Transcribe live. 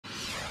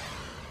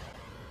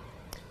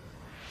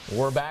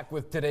We're back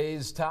with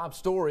today's top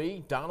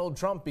story. Donald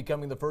Trump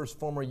becoming the first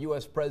former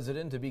U.S.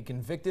 president to be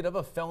convicted of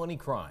a felony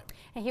crime.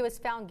 And he was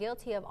found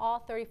guilty of all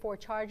 34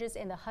 charges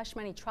in the hush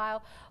money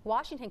trial.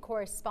 Washington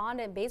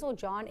correspondent Basil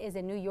John is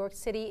in New York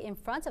City in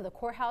front of the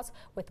courthouse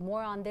with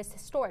more on this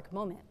historic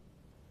moment.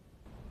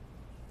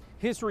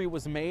 History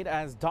was made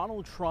as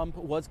Donald Trump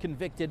was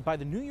convicted by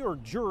the New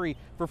York jury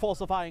for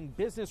falsifying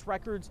business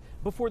records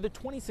before the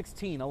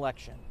 2016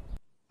 election.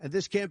 And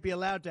this can't be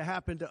allowed to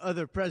happen to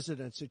other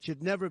presidents. It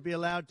should never be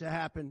allowed to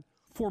happen.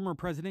 Former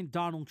President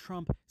Donald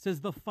Trump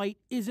says the fight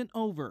isn't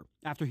over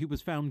after he was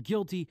found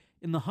guilty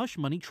in the hush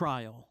money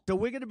trial. So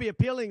we're going to be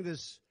appealing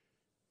this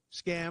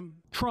scam.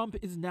 Trump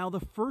is now the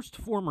first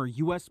former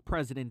U.S.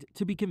 president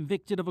to be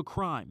convicted of a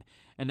crime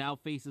and now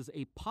faces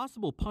a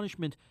possible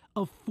punishment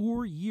of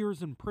 4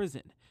 years in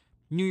prison.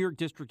 New York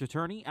District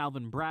Attorney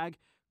Alvin Bragg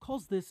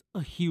calls this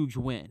a huge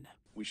win.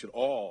 We should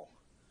all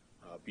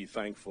be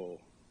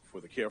thankful for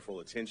the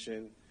careful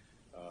attention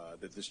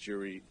that this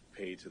jury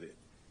paid to the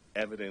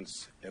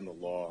evidence and the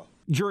law.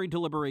 Jury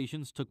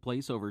deliberations took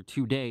place over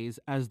 2 days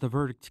as the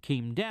verdict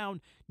came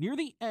down near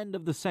the end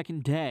of the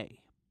second day.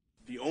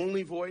 The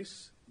only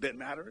voice that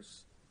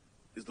matters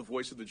is the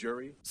voice of the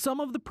jury. Some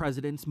of the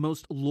president's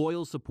most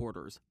loyal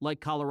supporters, like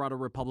Colorado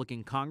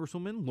Republican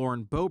Congresswoman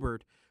Lauren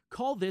Boebert,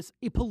 call this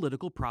a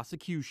political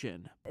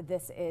prosecution.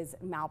 This is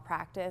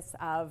malpractice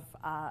of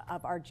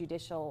our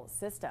judicial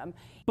system.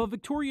 But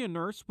Victoria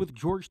Nurse with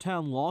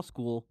Georgetown Law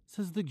School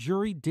says the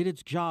jury did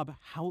its job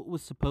how it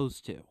was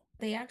supposed to.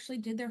 They actually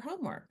did their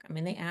homework. I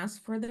mean, they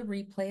asked for the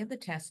replay of the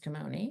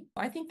testimony.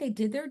 I think they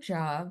did their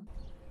job.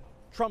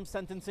 Trump's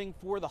sentencing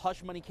for the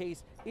hush money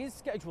case is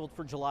scheduled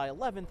for July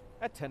 11th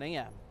at 10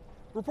 a.m.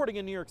 Reporting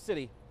in New York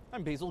City,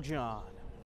 I'm Basil John.